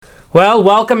Well,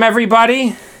 welcome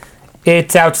everybody.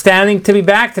 It's outstanding to be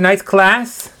back. Tonight's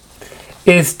class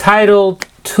is titled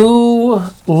Two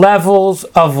Levels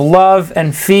of Love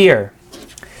and Fear.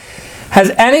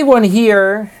 Has anyone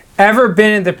here ever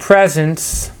been in the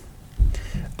presence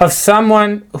of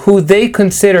someone who they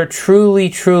consider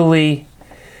truly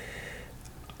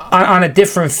on a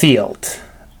different field?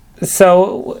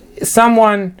 So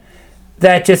someone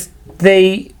that just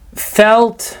they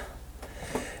felt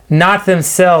not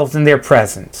themselves in their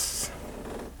presence.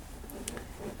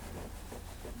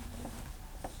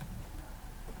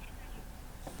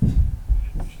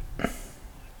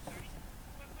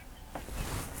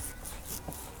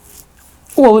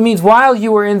 Well, it means while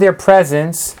you were in their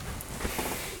presence,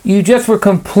 you just were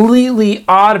completely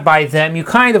awed by them. You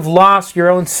kind of lost your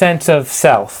own sense of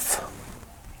self.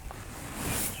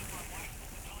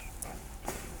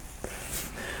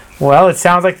 Well, it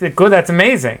sounds like good. That's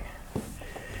amazing.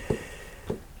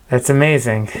 That's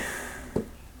amazing.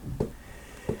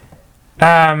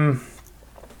 No.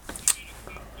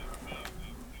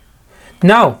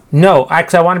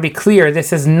 Actually, I want to be clear. This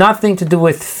has nothing to do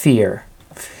with fear.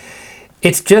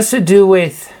 It's just to do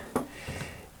with...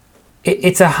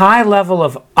 It's a high level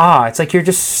of awe. It's like you're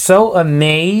just so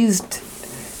amazed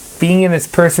being in this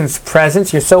person's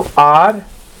presence. You're so awed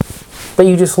that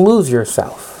you just lose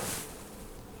yourself.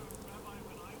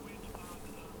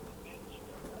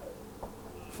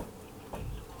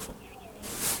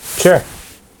 Sure.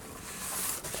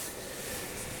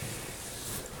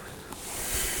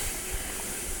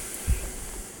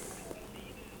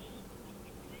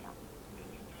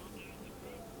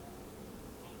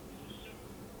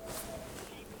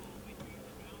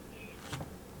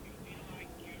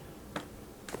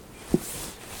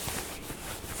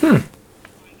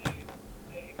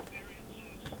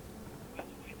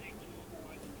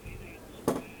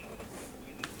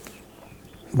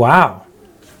 Wow.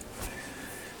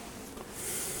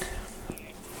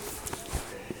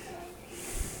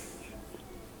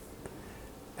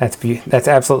 That's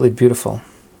absolutely beautiful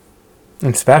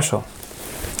and special.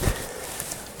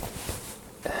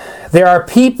 There are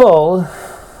people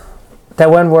that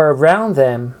when we're around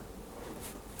them,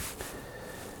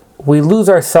 we lose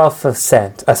our sense of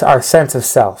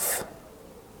self.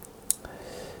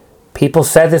 People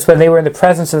said this when they were in the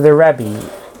presence of their Rebbe.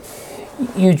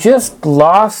 You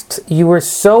were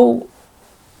so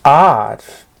odd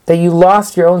that you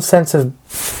lost your own sense of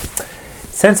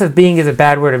being is a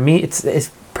bad word. To me,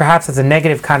 it's perhaps it's a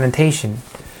negative connotation.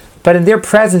 But in their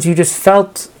presence, you just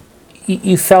felt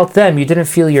them. You didn't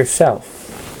feel yourself.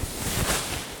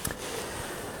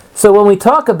 So when we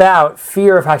talk about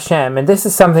fear of Hashem, and this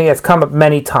is something that's come up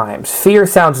many times, fear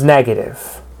sounds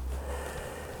negative.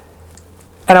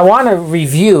 And I want to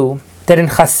review that in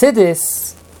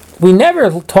Hasidus, we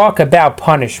never talk about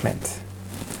punishment.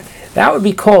 That would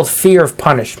be called fear of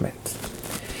punishment.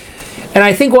 And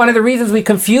I think one of the reasons we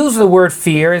confuse the word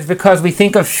fear is because we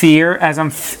think of fear as I'm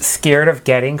scared of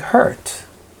getting hurt.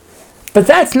 But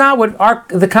that's not what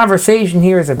the conversation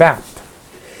here is about.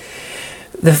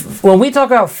 When we talk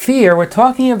about fear, we're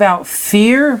talking about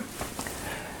fear.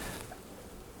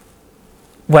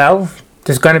 Well,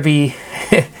 there's going to be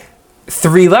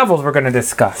 3 levels we're going to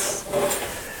discuss.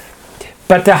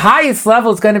 But the highest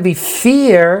level is going to be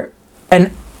fear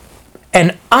and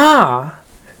awe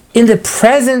in the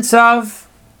presence of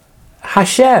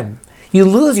Hashem. You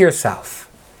lose yourself.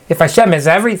 If Hashem is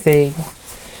everything,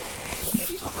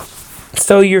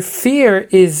 so your fear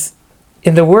is,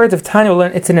 in the words of Tanya,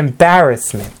 it's an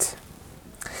embarrassment.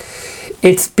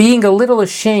 It's being a little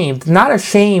ashamed, not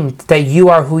ashamed that you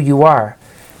are who you are,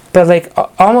 but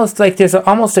there's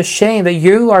almost a shame that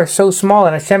you are so small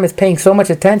and Hashem is paying so much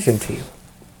attention to you.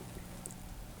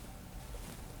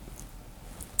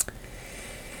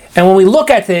 And when we look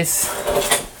at this,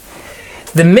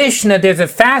 the Mishnah, there's a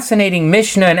fascinating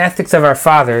Mishnah in Ethics of Our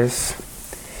Fathers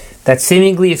that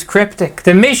seemingly is cryptic.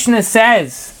 The Mishnah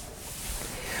says,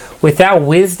 without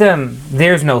wisdom,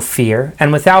 there's no fear,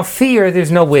 and without fear, there's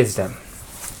no wisdom.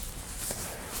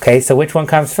 Okay, so which one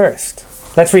comes first?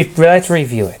 Let's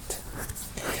review it.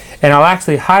 And I'll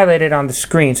actually highlight it on the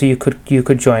screen so you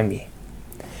could join me.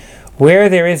 Where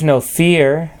there is no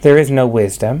fear, there is no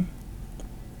wisdom,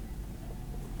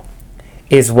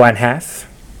 is 1/2.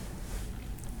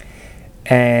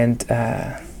 And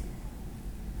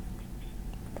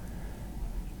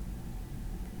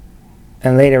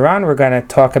later on we're going to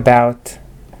talk about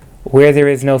where there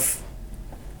is no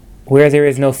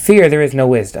fear, there is no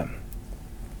wisdom.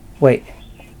 Wait.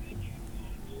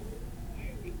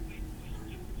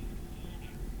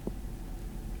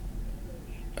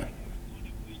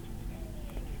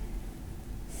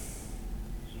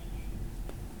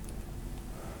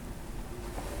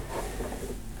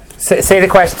 Say the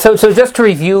question. So just to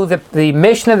review, the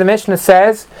Mishnah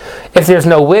says, if there's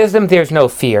no wisdom, there's no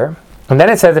fear. And then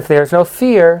it says, if there's no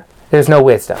fear, there's no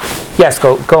wisdom. Yes,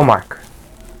 go, Mark.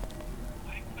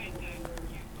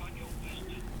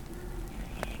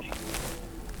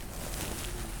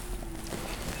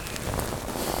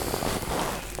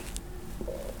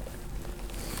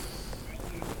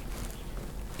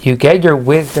 You get your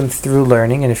wisdom through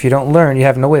learning, and if you don't learn, you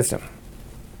have no wisdom.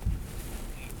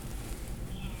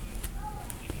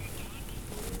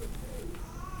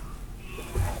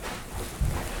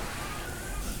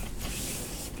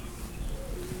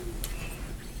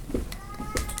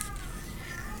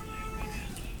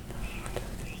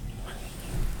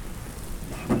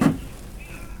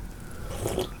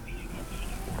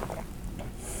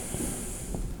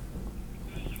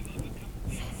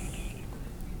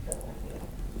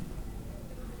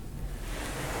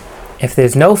 If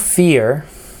there's no fear,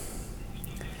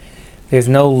 there's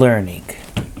no learning.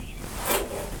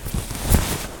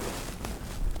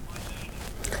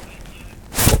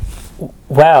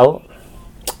 Well,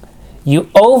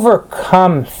 you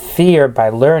overcome fear by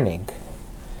learning,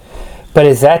 but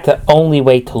is that the only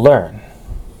way to learn?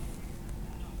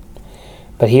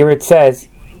 But here it says,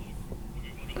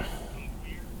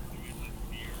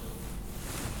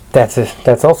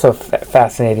 that's also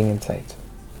fascinating insight.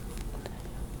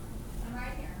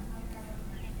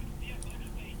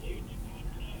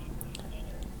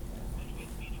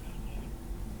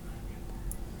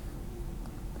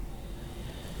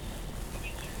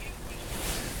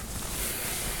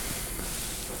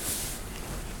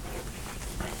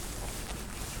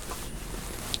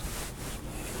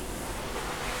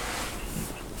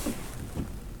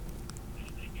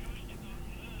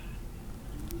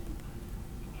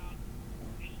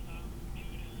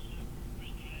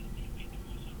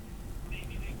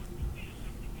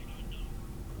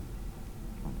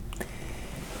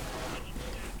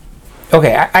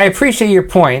 Okay, I appreciate your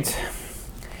point,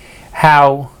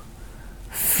 how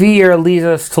fear leads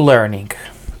us to learning.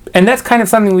 And that's kind of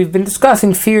something we've been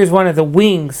discussing. Fear is one of the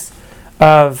wings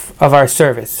of our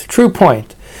service. True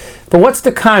point. But what's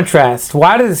the contrast?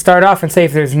 Why does it start off and say,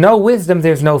 if there's no wisdom,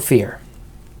 there's no fear?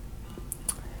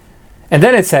 And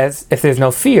then it says, if there's no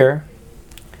fear,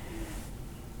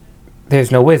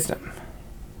 there's no wisdom.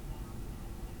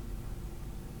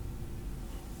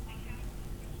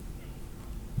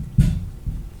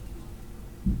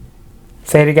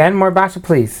 Say it again, more Basha,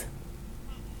 please.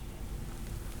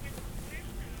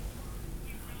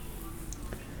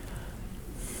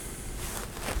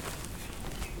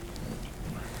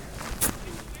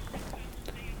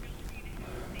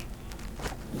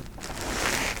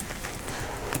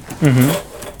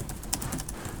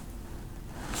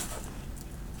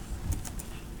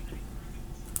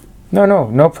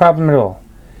 No problem at all.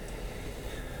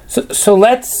 So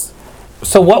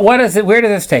what is it? Where does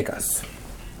this take us?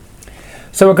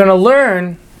 So we're going to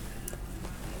learn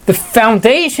the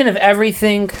foundation of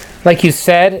everything, like you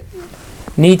said,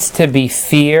 needs to be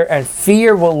fear, and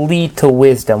fear will lead to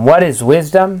wisdom. What is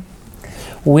wisdom?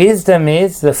 Wisdom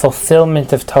is the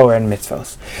fulfillment of Torah and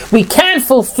mitzvos. We can't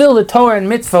fulfill the Torah and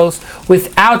mitzvos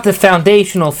without the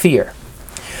foundational fear.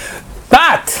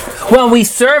 But when we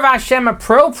serve Hashem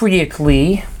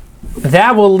appropriately,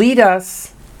 that will lead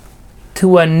us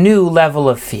to a new level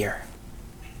of fear.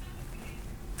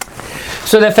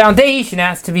 So the foundation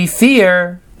has to be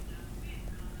fear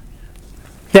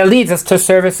that leads us to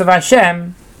service of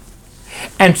Hashem,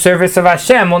 and service of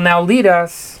Hashem will now lead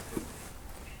us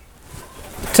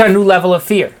to a new level of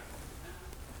fear.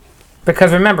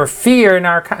 Because remember, fear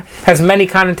has many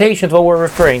connotations, what we're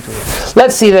referring to here.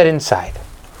 Let's see that inside.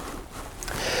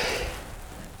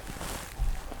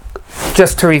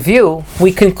 Just to review,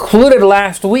 we concluded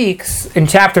last week's in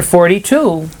chapter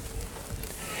 42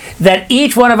 that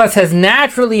each one of us has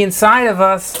naturally inside of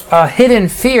us a hidden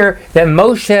fear that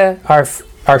Moshe,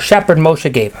 our shepherd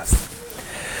Moshe, gave us.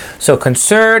 So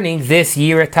concerning this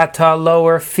yirat hata,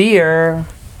 lower fear,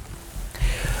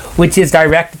 which is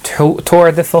directed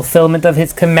toward the fulfillment of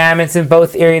his commandments in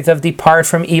both areas of depart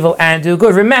from evil and do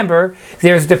good. Remember,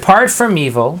 there's depart from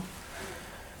evil.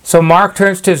 So Mark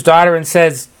turns to his daughter and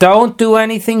says, don't do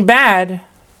anything bad.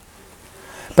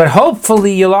 But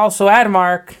hopefully you'll also add,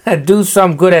 Mark, do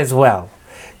some good as well.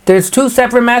 There's two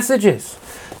separate messages.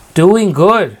 Doing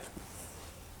good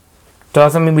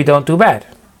doesn't mean we don't do bad.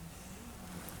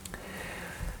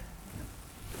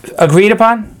 Agreed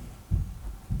upon?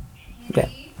 Yeah.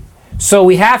 So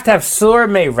we have to have sur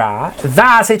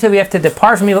meira. We have to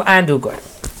depart from evil and do good.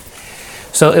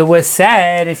 So it was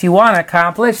said, if you want to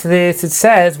accomplish this, it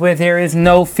says, where there is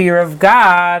no fear of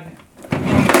God,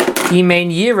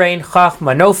 Imein yirein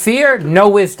chachma. No fear, no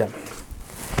wisdom.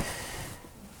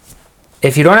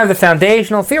 If you don't have the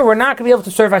foundational fear, we're not going to be able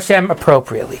to serve Hashem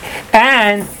appropriately.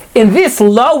 And in this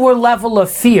lower level of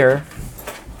fear,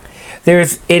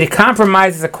 it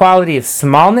compromises a quality of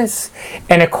smallness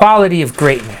and a quality of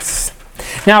greatness.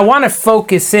 Now I want to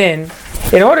focus in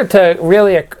order to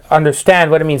really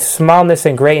understand what it means, smallness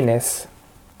and greatness.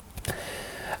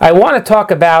 I want to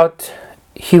talk about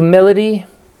humility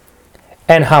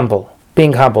and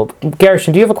being humbled.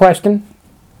 Gershon, do you have a question?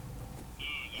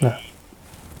 No.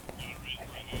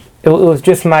 It was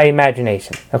just my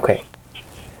imagination. Okay.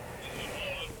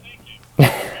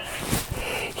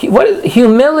 What is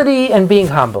humility and being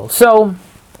humble? So,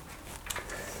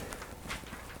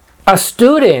 a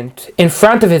student in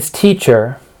front of his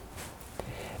teacher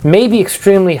may be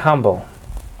extremely humble,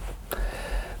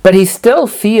 but he still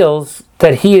feels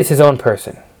that he is his own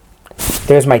person.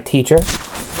 There's my teacher.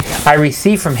 I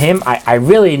receive from him. I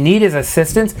really need his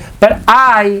assistance, but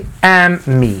I am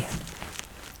me.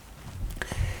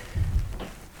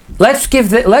 Let's give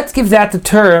that the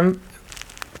term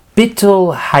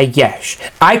Bittul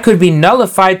Hayesh. I could be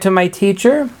nullified to my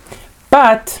teacher,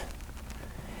 but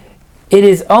it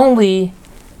is only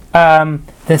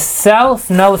the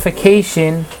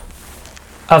self-nullification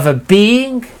of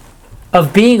being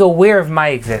aware of my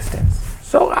existence.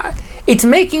 So it's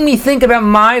making me think about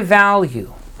my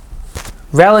value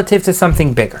relative to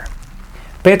something bigger.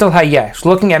 Bittul Hayesh,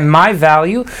 looking at my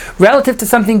value relative to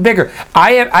something bigger.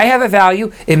 I have a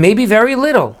value. It may be very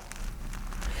little.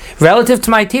 Relative to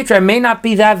my teacher, I may not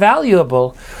be that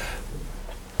valuable,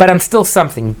 but I'm still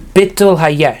something. Bittul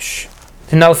Hayesh.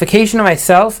 The nullification of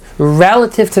myself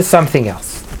relative to something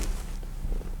else.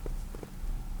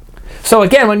 So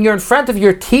again, when you're in front of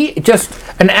your just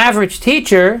an average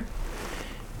teacher,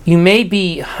 you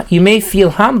may feel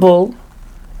humble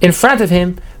in front of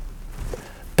him,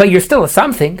 but you're still a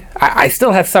something. I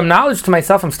still have some knowledge to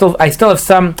myself. I still have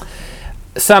some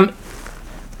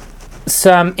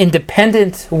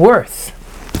independent worth.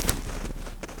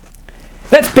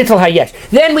 That's Bittul Hayesh.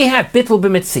 Then we have Bittul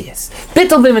B'Metzias.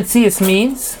 Bittul B'Metzias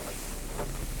means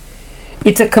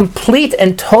it's a complete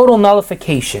and total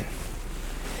nullification,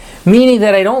 meaning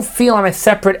that I don't feel I'm a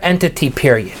separate entity,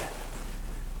 period.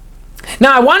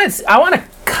 Now I want to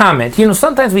comment.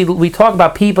 Sometimes we talk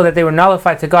about people that they were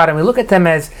nullified to God, and we look at them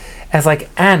as like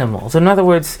animals. In other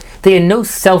words, they had no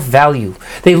self-value.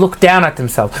 They look down at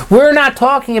themselves. We're not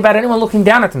talking about anyone looking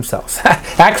down at themselves.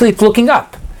 Actually, it's looking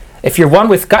up. If you're one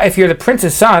with God, if you're the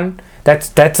prince's son,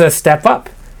 that's a step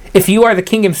up. If you are the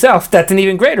king himself, that's an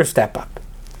even greater step up.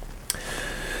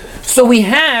 So we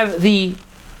have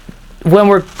when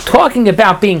we're talking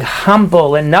about being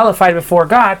humble and nullified before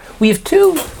God, we have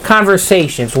two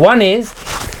conversations. One is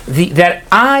that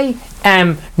I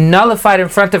am nullified in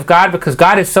front of God because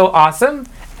God is so awesome,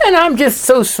 and I'm just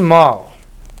so small.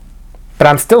 But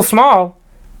I'm still small.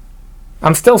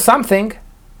 I'm still something.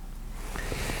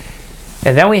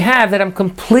 And then we have that I'm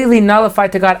completely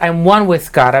nullified to God. I'm one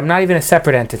with God. I'm not even a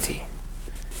separate entity.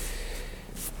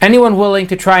 Anyone willing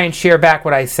to try and share back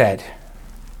what I said?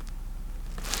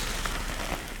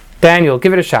 Daniel,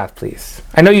 give it a shot, please.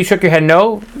 I know you shook your head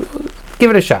no.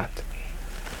 Give it a shot.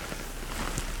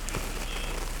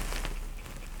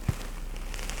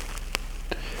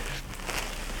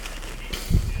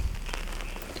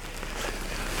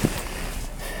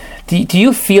 Do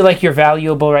you feel like you're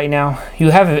valuable right now?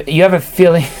 You have a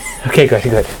feeling. Okay,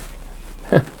 good.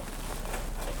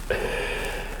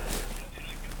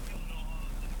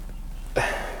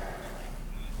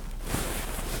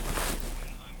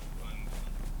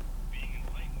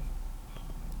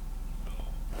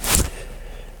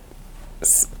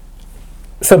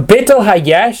 So Bittul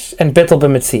Hayesh and Bittul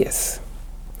B'Metzias.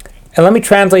 And let me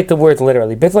translate the words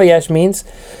literally. Bittul Hayesh means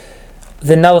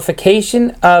the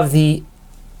nullification of the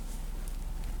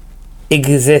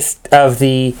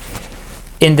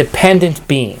independent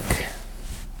being.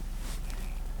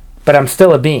 But I'm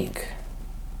still a being.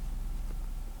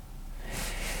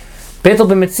 Bittul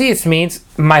B'Metzias means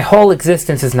my whole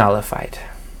existence is nullified.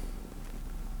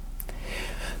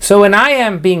 So when I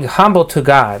am being humble to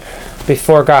God,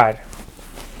 before God,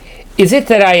 is it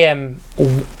that I am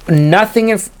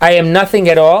nothing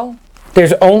at all?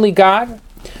 There's only God?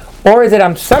 Or is it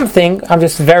I'm something, I'm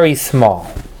just very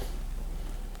small?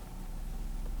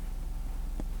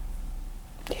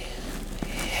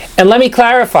 And let me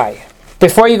clarify,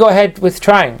 before you go ahead with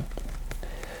trying.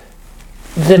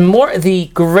 The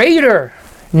greater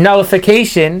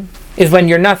nullification is when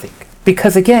you're nothing.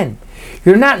 Because again,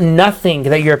 you're not nothing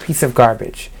that you're a piece of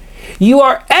garbage. You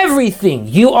are everything.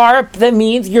 That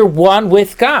means you're one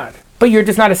with God. But you're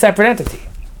just not a separate entity.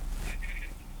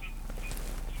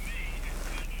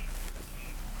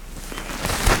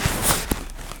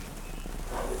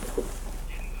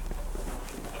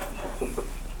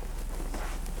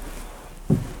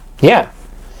 Yeah.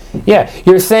 Yeah.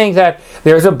 You're saying that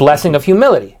there's a blessing of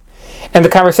humility. And the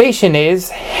conversation is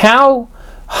how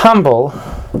humble,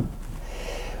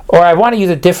 or I want to use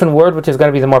a different word, which is going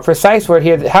to be the more precise word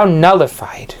here, how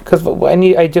nullified. Because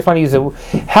I just want to use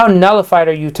how nullified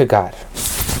are you to God?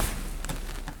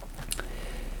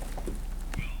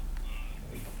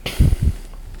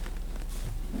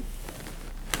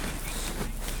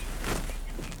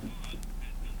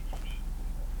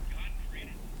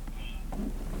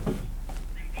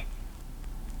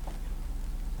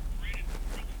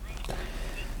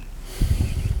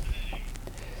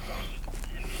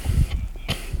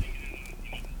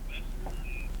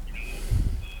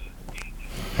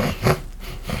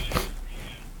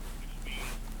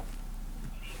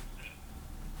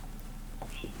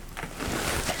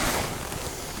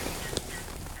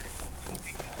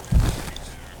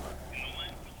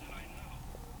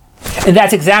 And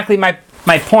that's exactly my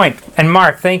point. And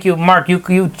Mark, thank you. Mark,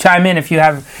 you chime in if you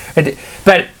have...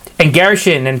 and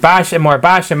Gershon and Bash and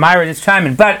Bash and Myra just chime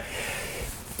in. But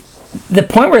the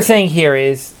point we're saying here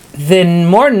is the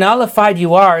more nullified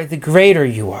you are, the greater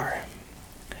you are.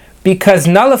 Because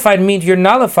nullified means you're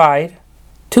nullified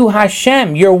to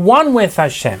Hashem. You're one with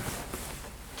Hashem.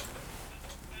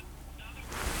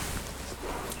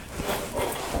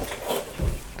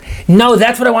 No,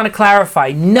 that's what I want to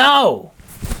clarify. No!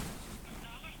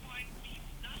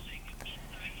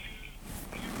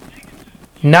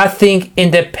 Nothing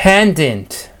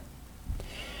independent.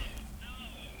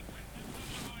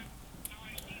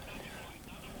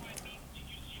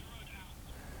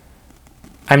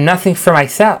 I'm nothing for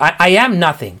myself. I am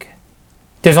nothing.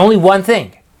 There's only one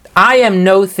thing. I am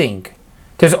no thing.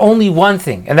 There's only one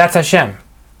thing, and that's Hashem.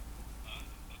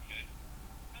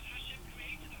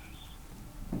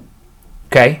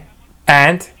 Okay?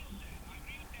 And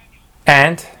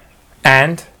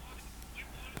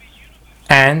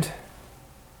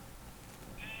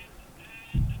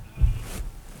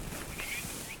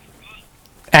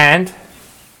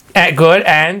good,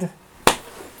 and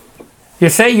you're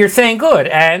saying good,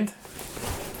 and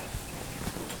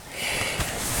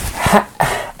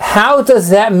how does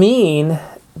that mean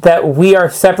that we are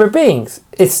separate beings?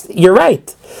 You're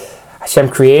right. Hashem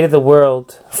created the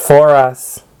world for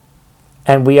us,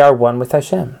 and we are one with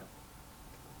Hashem.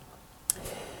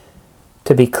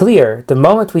 To be clear, the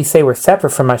moment we say we're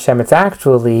separate from Hashem, if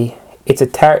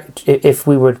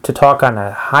we were to talk on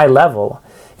a high level,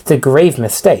 it's a grave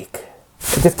mistake.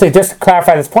 Just to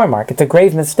clarify this point, Mark, it's a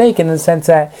grave mistake in the sense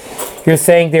that you're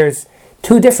saying there's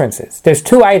two differences. There's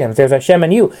two items. There's Hashem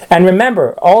and you. And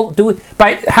remember,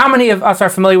 how many of us are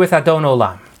familiar with Adon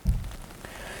Olam?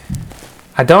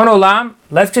 Adon Olam,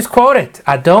 let's just quote it.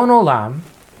 Adon Olam,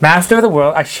 Master of the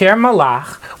world, Asher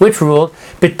Malach, which ruled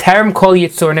B'terem Kol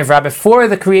Yitzur Nivra, before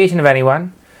the creation of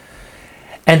anyone.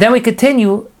 And then we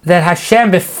continue that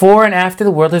Hashem, before and after the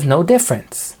world, there's no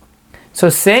difference. So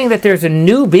saying that there's a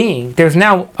new being, there's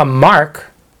now a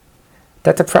mark,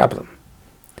 that's a problem.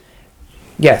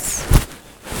 Yes.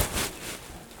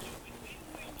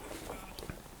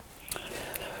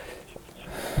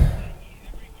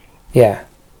 Yeah.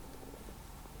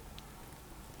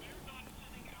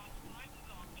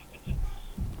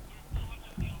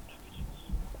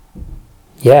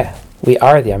 Yeah, we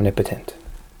are the omnipotent.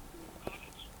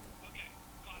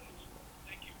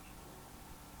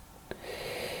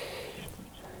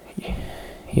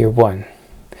 You're one.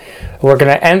 We're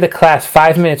going to end the class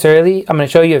 5 minutes early. I'm going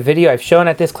to show you a video. I've shown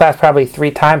at this class probably 3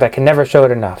 times. I can never show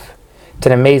it enough. It's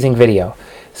an amazing video.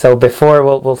 So before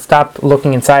we'll stop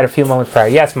looking inside a few moments prior.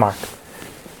 Yes, Mark.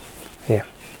 Yeah.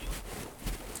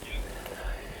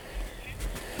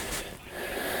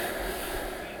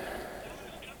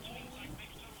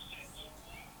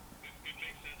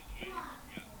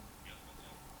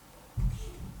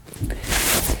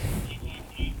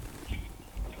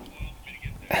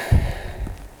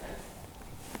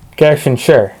 Gershon,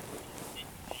 sure.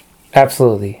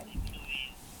 Absolutely.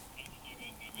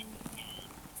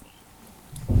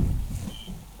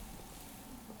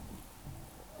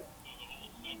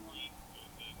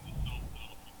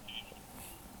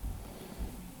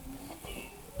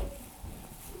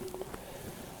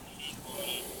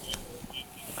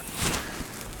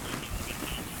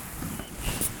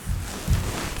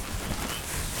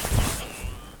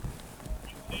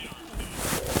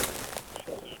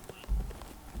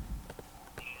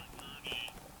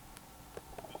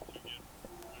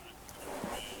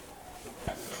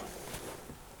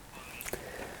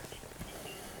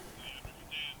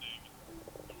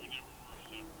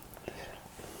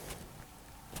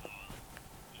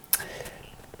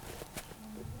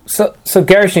 So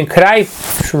Gershon, could I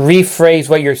rephrase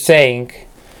what you're saying?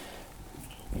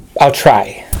 I'll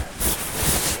try.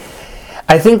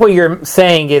 I think what you're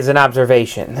saying is an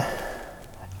observation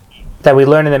that we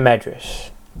learn in the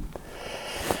Medrash.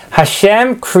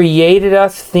 Hashem created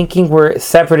us thinking we're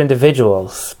separate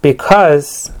individuals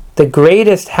because the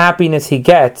greatest happiness He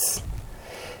gets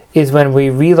is when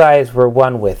we realize we're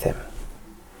one with Him.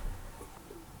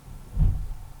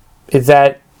 Is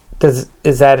that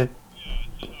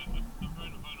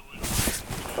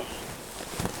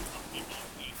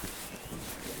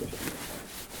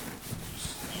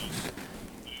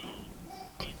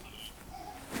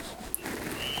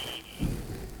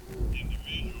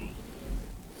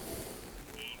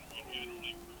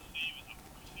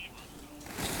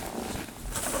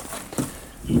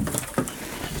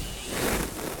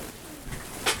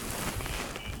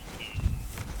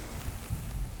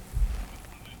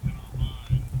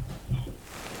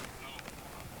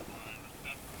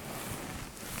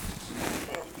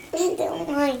I don't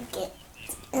like it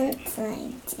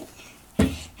inside it.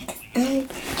 I'm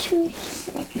too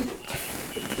sick.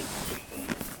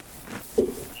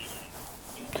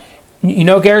 You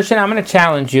know, Gershon, I'm going to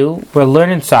challenge you. We'll learn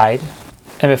inside,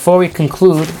 and before we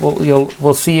conclude,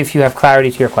 we'll see if you have clarity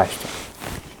to your question.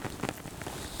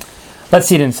 Let's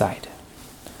see it inside.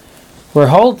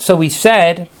 So we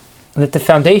said that the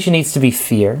foundation needs to be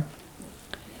fear,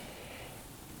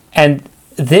 and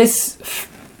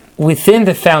within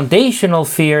the foundational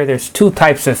fear, there's two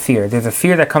types of fear. There's a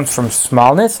fear that comes from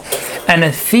smallness, and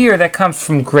a fear that comes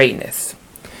from greatness.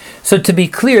 So to be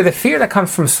clear, the fear that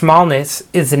comes from smallness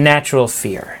is a natural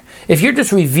fear. If you're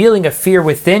just revealing a fear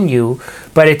within you,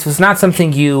 but it was not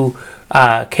something you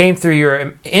came through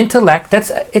your intellect,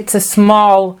 it's a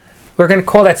small, we're going to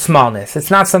call that smallness.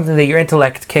 It's not something that your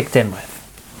intellect kicked in with.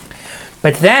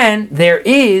 But then there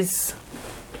is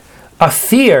a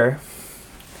fear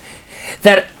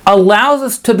that allows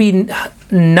us to be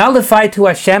nullified to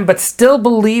Hashem, but still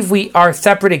believe we are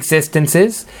separate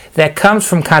existences, that comes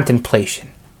from contemplation.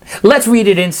 Let's read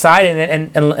it inside,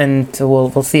 and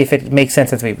we'll see if it makes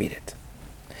sense as we read it.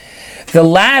 The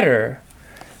latter,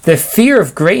 the fear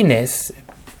of greatness,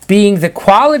 being the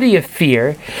quality of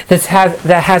fear that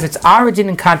has its origin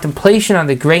in contemplation on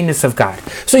the greatness of God.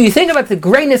 So you think about the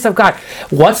greatness of God.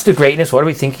 What's the greatness? What are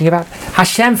we thinking about?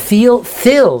 Hashem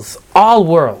fills all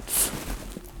worlds.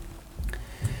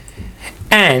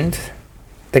 And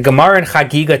the Gemara in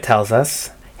Chagiga tells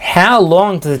us, how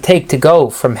long does it take to go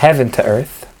from heaven to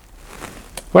earth?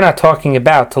 We're not talking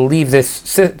about to leave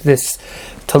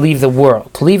to leave the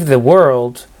world. To leave the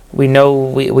world, we know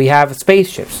we have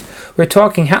spaceships. We're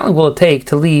talking, how long will it take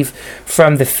to leave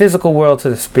from the physical world to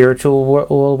the spiritual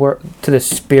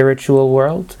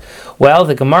world? Well,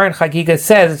 the Gemara in Chagiga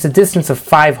says it's a distance of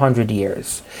 500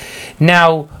 years.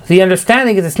 Now, the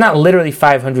understanding is it's not literally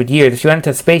 500 years. If you went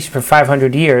into a spaceship for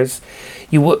 500 years,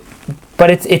 you would,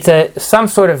 but it's some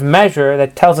sort of measure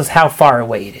that tells us how far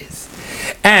away it is.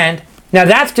 And now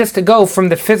that's just to go from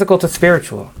the physical to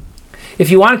spiritual. If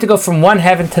you wanted to go from one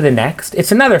heaven to the next,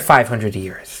 it's another 500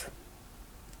 years.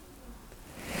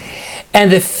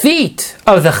 And the feet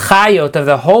of the chayot, of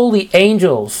the holy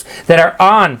angels that are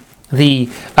on the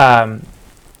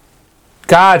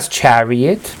God's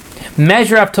chariot,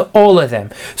 measure up to all of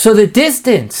them. So the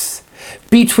distance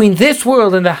between this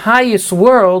world and the highest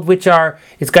world, which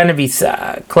it's going to be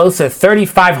close to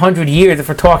 3,500 years, if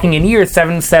we're talking in years,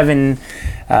 seven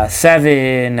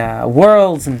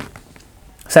worlds and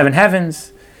 7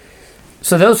 heavens.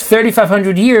 So those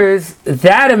 3,500 years,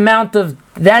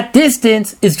 that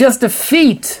distance is just a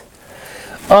feat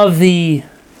of the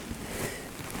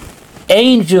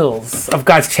angels of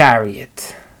God's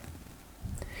chariot.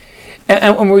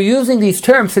 And we're using these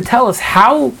terms to tell us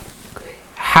how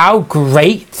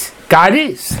great God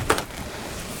is.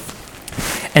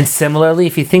 And similarly,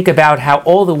 if you think about how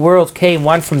all the worlds came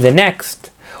one from the next,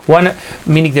 one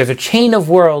meaning there's a chain of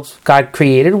worlds. God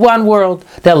created one world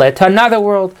that led to another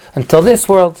world until this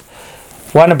world,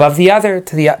 one above the other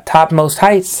to the topmost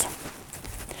heights.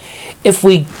 If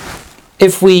we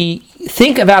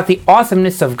think about the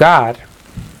awesomeness of God,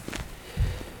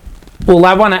 well,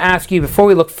 I want to ask you before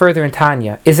we look further in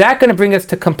Tanya: is that going to bring us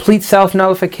to complete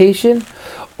self-nullification,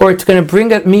 or it's going to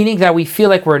bring us meaning that we feel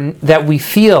that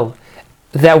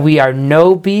we are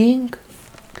no being?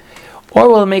 Or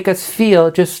will it make us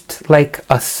feel just like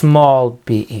a small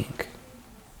being?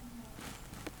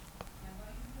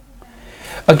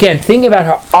 Again, think about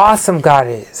how awesome God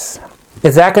is.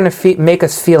 Is that going to make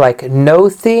us feel like no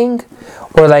thing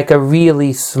or like a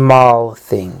really small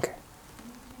thing?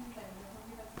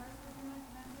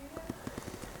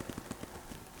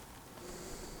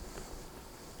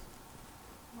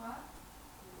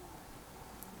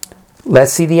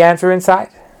 Let's see the answer inside.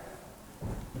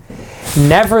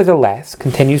 Nevertheless,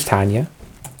 continues Tanya,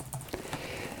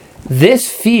 this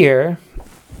fear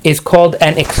is called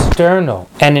an external,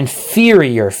 an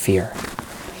inferior fear,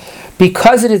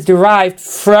 because it is derived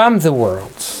from the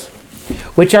worlds,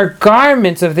 which are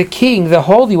garments of the King, the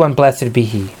Holy One, blessed be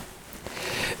He.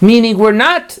 Meaning, we're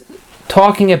not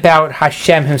talking about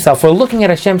Hashem Himself, we're looking at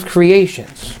Hashem's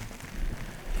creations,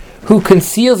 who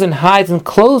conceals and hides and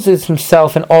clothes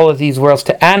Himself in all of these worlds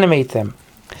to animate them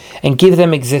and give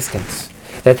them existence,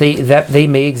 that they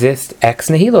may exist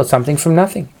ex nihilo, something from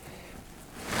nothing.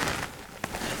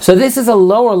 So this is a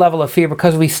lower level of fear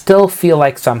because we still feel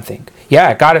like something.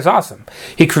 Yeah, God is awesome.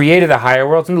 He created the higher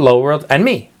worlds and the lower worlds and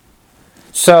me.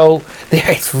 So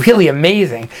it's really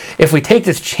amazing. If we take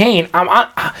this chain,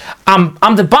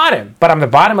 I'm the bottom, but I'm the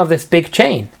bottom of this big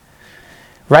chain,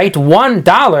 right?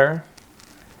 $1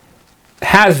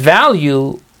 has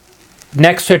value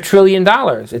next to $1 trillion.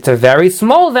 It's a very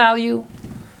small value.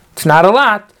 It's not a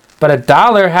lot, but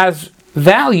 $1 has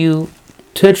value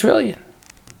to $1 trillion.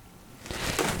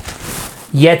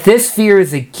 Yet this fear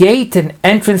is a gate and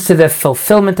entrance to the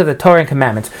fulfillment of the Torah and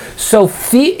commandments. So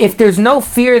if there's no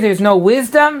fear, there's no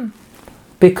wisdom,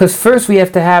 because first we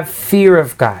have to have fear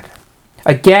of God.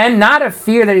 Again, not a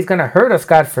fear that He's going to hurt us,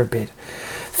 God forbid.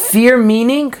 Fear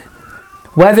meaning,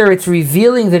 whether it's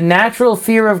revealing the natural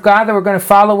fear of God that we're going to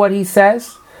follow what He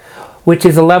says, which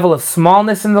is a level of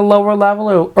smallness in the lower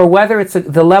level, or whether it's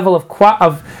the level of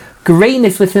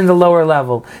greatness within the lower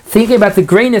level. Thinking about the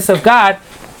greatness of God,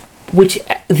 which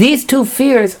these two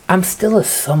fears, I'm still a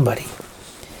somebody.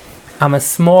 I'm a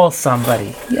small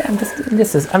somebody. Yeah, I'm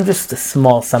just a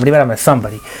small somebody, but I'm a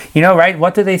somebody. You know, right?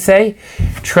 What do they say?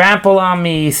 Trample on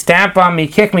me, stamp on me,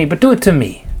 kick me, but do it to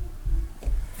me.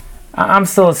 I'm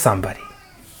still a somebody.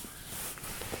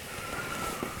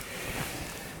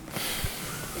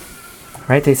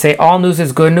 Right? They say all news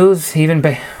is good news.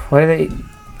 What are they?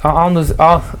 All news.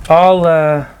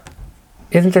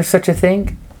 Isn't there such a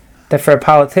thing? That for a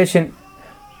politician,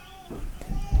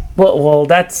 well,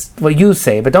 that's what you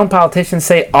say, but don't politicians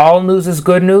say all news is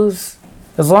good news?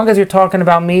 As long as you're talking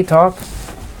about me, talk.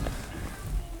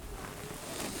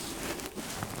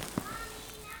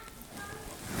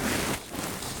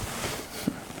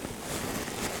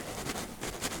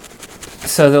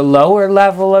 So the lower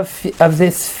level of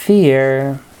this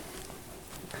fear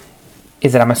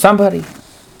is that I'm a somebody,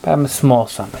 but I'm a small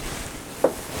somebody.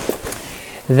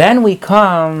 Then we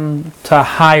come to a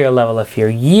higher level of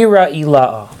fear. Yira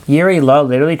ila'ah. Yira ila'ah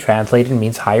literally translated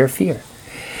means higher fear.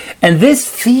 And this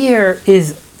fear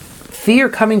is fear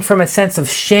coming from a sense of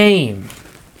shame.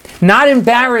 Not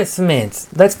embarrassment.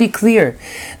 Let's be clear.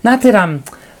 Not that I'm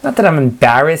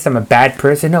embarrassed, I'm a bad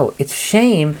person. No, it's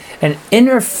shame, an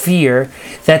inner fear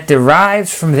that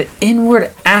derives from the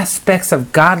inward aspects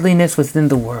of godliness within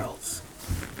the world.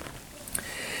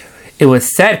 It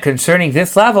was said concerning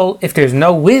this level, if there's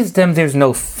no wisdom, there's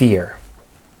no fear.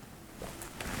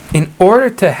 In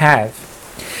order to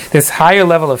have this higher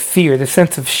level of fear, the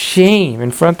sense of shame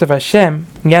in front of Hashem,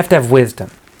 you have to have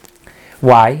wisdom.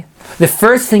 Why? The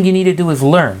first thing you need to do is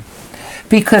learn.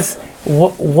 Because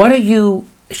what are you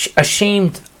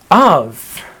ashamed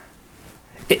of?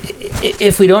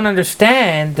 If we don't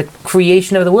understand the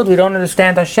creation of the world, we don't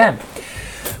understand Hashem.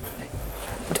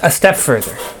 A step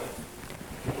further.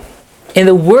 In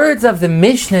the words of the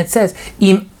Mishnah, it says,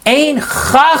 "Im ein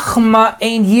chachma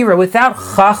ein yira." Without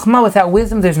chachma, without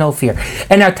wisdom, there's no fear.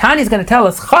 And now Tanya is going to tell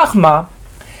us chachma.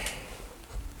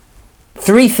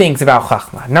 3 things about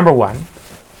chachma. Number 1,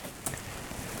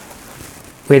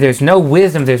 where there's no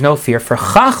wisdom, there's no fear. For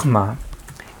chachma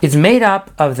is made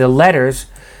up of the letters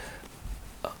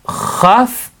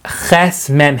chaf, ches,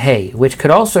 mem, hey, which could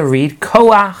also read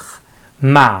koach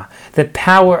ma, the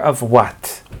power of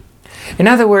what? In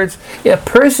other words, a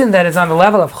person that is on the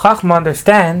level of Chachma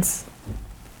understands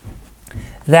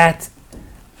that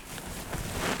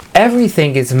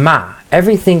everything is ma,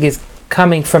 everything is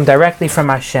coming directly from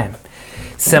Hashem.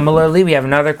 Similarly, we have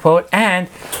another quote, and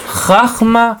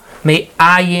Chachma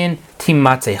me'ayin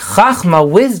timatze. Chachma,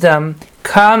 wisdom,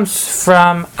 comes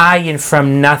from ayin,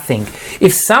 from nothing.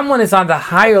 If someone is on the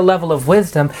higher level of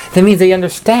wisdom, that means they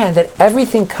understand that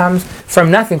everything comes from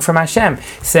nothing, from Hashem.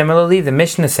 Similarly, the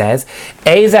Mishnah says,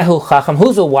 Ezahu chacham,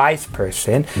 who's a wise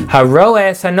person?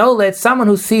 Haroes hanoled, someone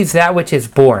who sees that which is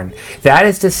born. That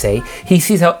is to say, he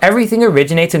sees how everything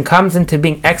originates and comes into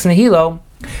being ex nihilo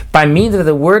by means of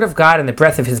the word of God and the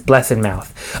breath of His blessed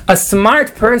mouth. A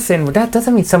smart person, that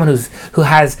doesn't mean someone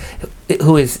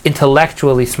who is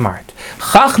intellectually smart.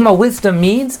 Chachma, wisdom,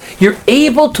 means you're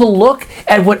able to look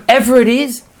at whatever it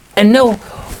is and know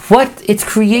what its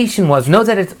creation was. Know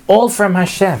that it's all from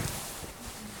Hashem.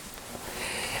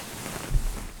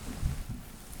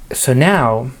 So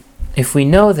now, if we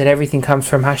know that everything comes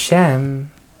from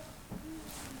Hashem,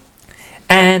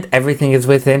 and everything is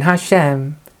within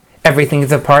Hashem, everything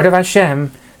is a part of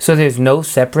Hashem, so there's no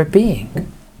separate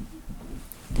being.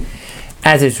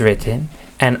 As is written,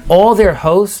 and all their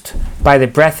host by the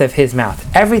breath of his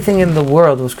mouth. Everything in the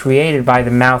world was created by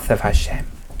the mouth of Hashem.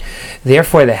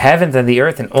 Therefore the heavens and the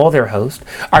earth and all their host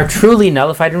are truly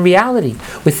nullified in reality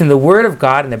within the word of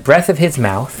God and the breath of his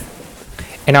mouth,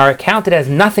 and are accounted as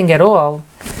nothing at all,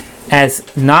 as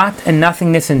not and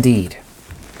nothingness indeed.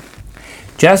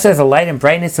 Just as the light and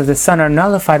brightness of the sun are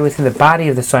nullified within the body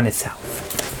of the sun itself.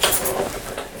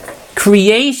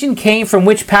 Creation came from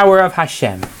which power of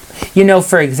Hashem?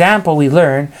 For example, we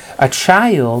learn a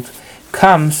child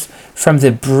comes from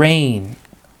the brain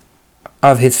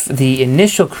of the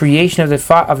initial creation of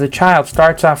the child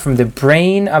starts off from the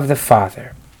brain of the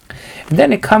father. And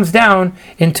then it comes down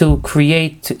into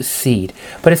create seed.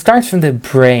 But it starts from the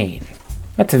brain.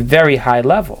 That's a very high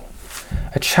level.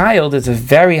 A child is a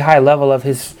very high level of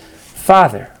his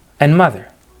father and mother.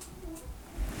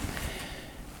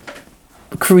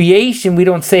 Creation, we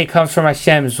don't say it comes from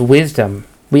Hashem's wisdom.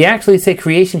 We actually say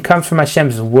creation comes from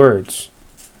Hashem's words.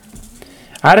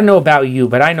 I don't know about you,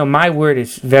 but I know my word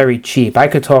is very cheap. I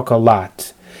could talk a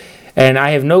lot. And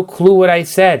I have no clue what I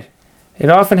said. It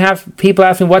often has people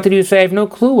ask me, what did you say? I have no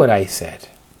clue what I said.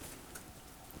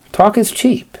 Talk is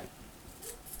cheap.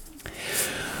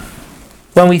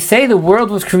 When we say the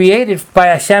world was created by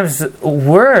Hashem's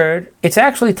word, it's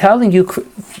actually telling you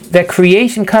that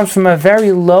creation comes from a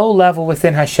very low level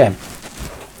within Hashem.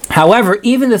 However,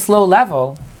 even this low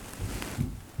level,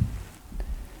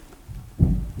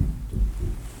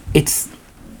 it's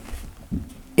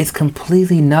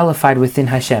completely nullified within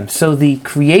Hashem. So the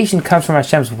creation comes from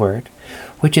Hashem's word,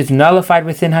 which is nullified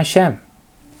within Hashem.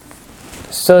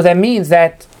 So that means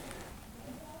that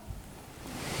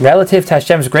relative to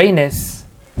Hashem's greatness,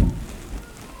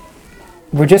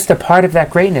 we're just a part of that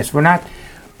greatness.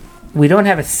 We don't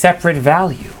have a separate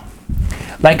value.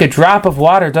 Like a drop of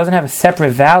water doesn't have a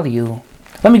separate value.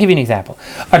 Let me give you an example.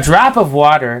 A drop of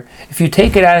water, if you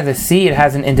take it out of the sea, it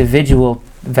has an individual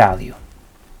value.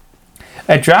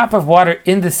 A drop of water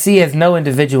in the sea has no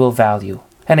individual value.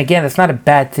 And again, that's not a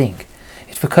bad thing.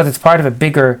 It's because it's part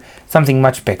of something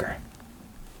much bigger.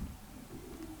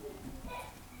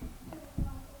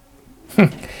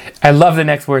 I love the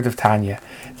next words of Tanya.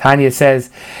 Tanya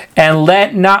says, and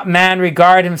let not man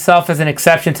regard himself as an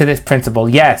exception to this principle.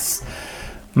 Yes,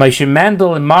 Moshe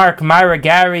Mendel and Mark, Myra,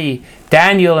 Gary,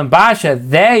 Daniel, and Basha,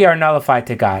 they are nullified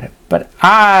to God. But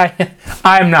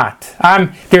I'm not.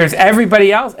 There's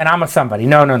everybody else, and I'm a somebody.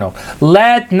 No.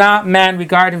 Let not man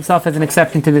regard himself as an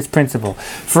exception to this principle.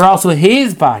 For also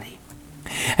his body,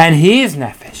 and his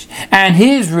nefesh, and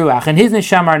his ruach, and his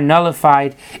neshama are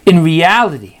nullified in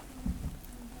reality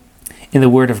in the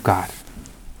word of God,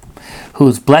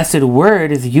 whose blessed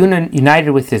word is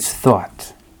united with his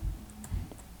thought.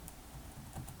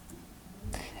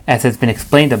 As has been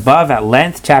explained above at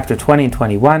length, chapter 20 and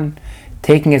 21,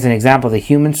 taking as an example the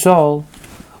human soul,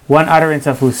 one utterance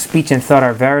of whose speech and thought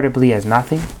are veritably as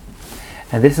nothing.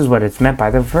 And this is what is meant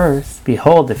by the verse,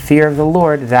 behold, the fear of the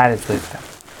Lord, that is wisdom.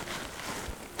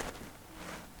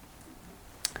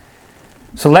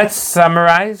 So let's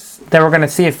summarize. Then we're going to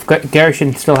see if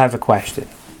Gershon still has a question.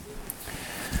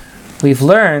 We've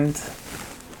learned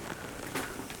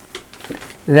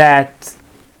that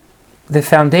the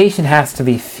foundation has to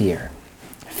be fear.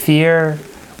 Fear,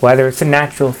 whether it's a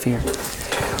natural fear,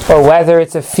 or whether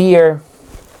it's a fear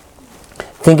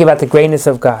thinking about the greatness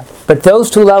of God. But those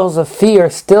two levels of fear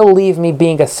still leave me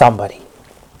being a somebody.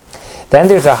 Then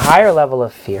there's a higher level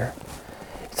of fear.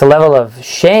 It's a level of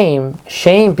shame.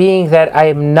 Shame being that I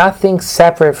am nothing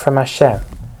separate from Hashem.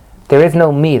 There is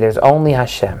no me, there's only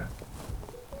Hashem.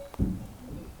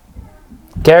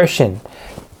 Gershon.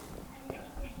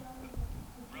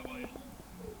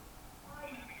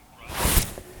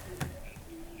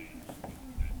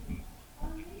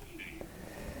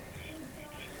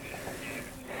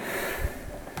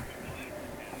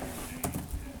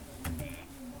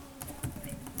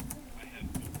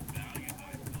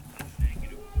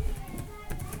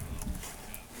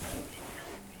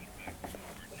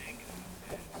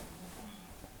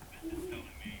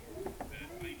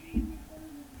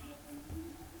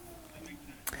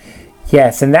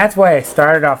 Yes, and that's why I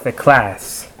started off the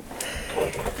class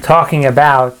talking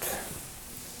about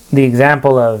the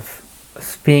example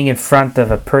of being in front of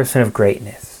a person of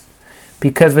greatness.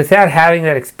 Because without having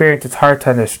that experience, it's hard to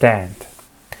understand.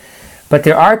 But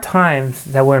there are times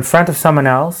that we're in front of someone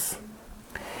else,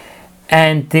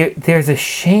 and there's a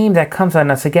shame that comes on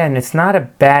us. Again, it's not a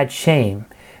bad shame.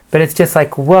 But it's just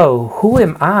like, whoa, who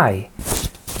am I?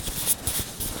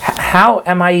 How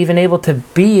am I even able to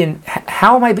be in,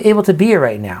 how am I able to be here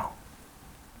right now?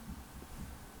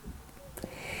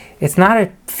 It's not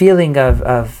a feeling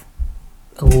of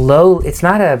low, it's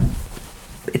not a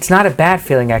bad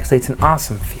feeling actually, it's an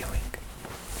awesome feeling.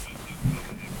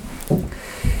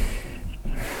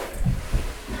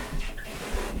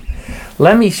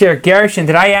 Let me share. Gershon,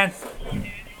 did I answer?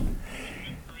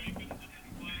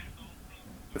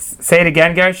 Say it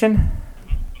again, Gershon.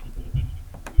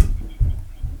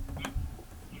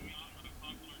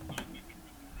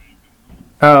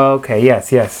 Oh, okay.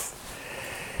 Yes.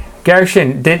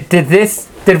 Gershon,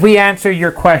 did we answer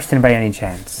your question by any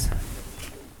chance?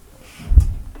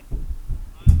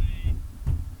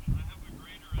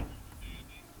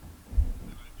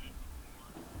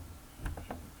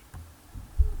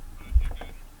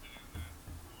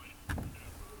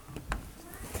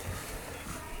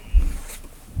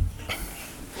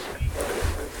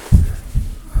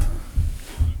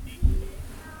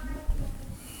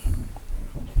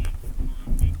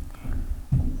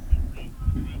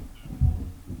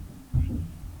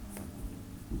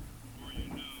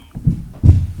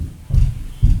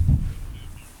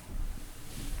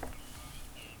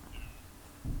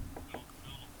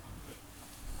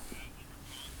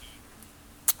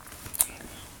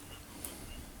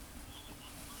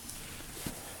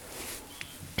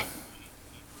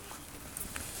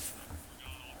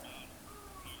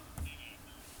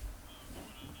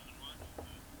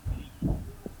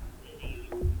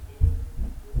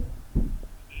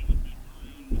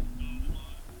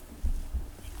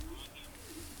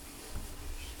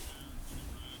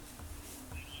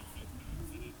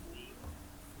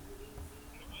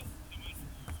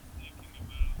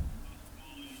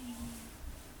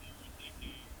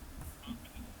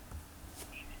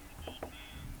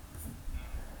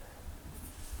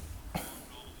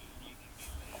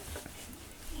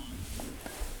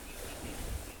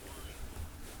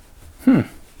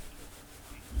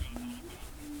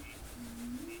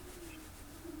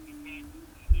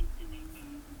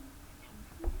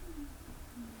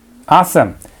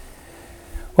 Awesome.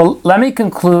 Well, let me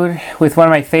conclude with one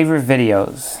of my favorite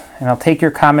videos, and I'll take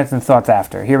your comments and thoughts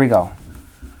after. Here we go.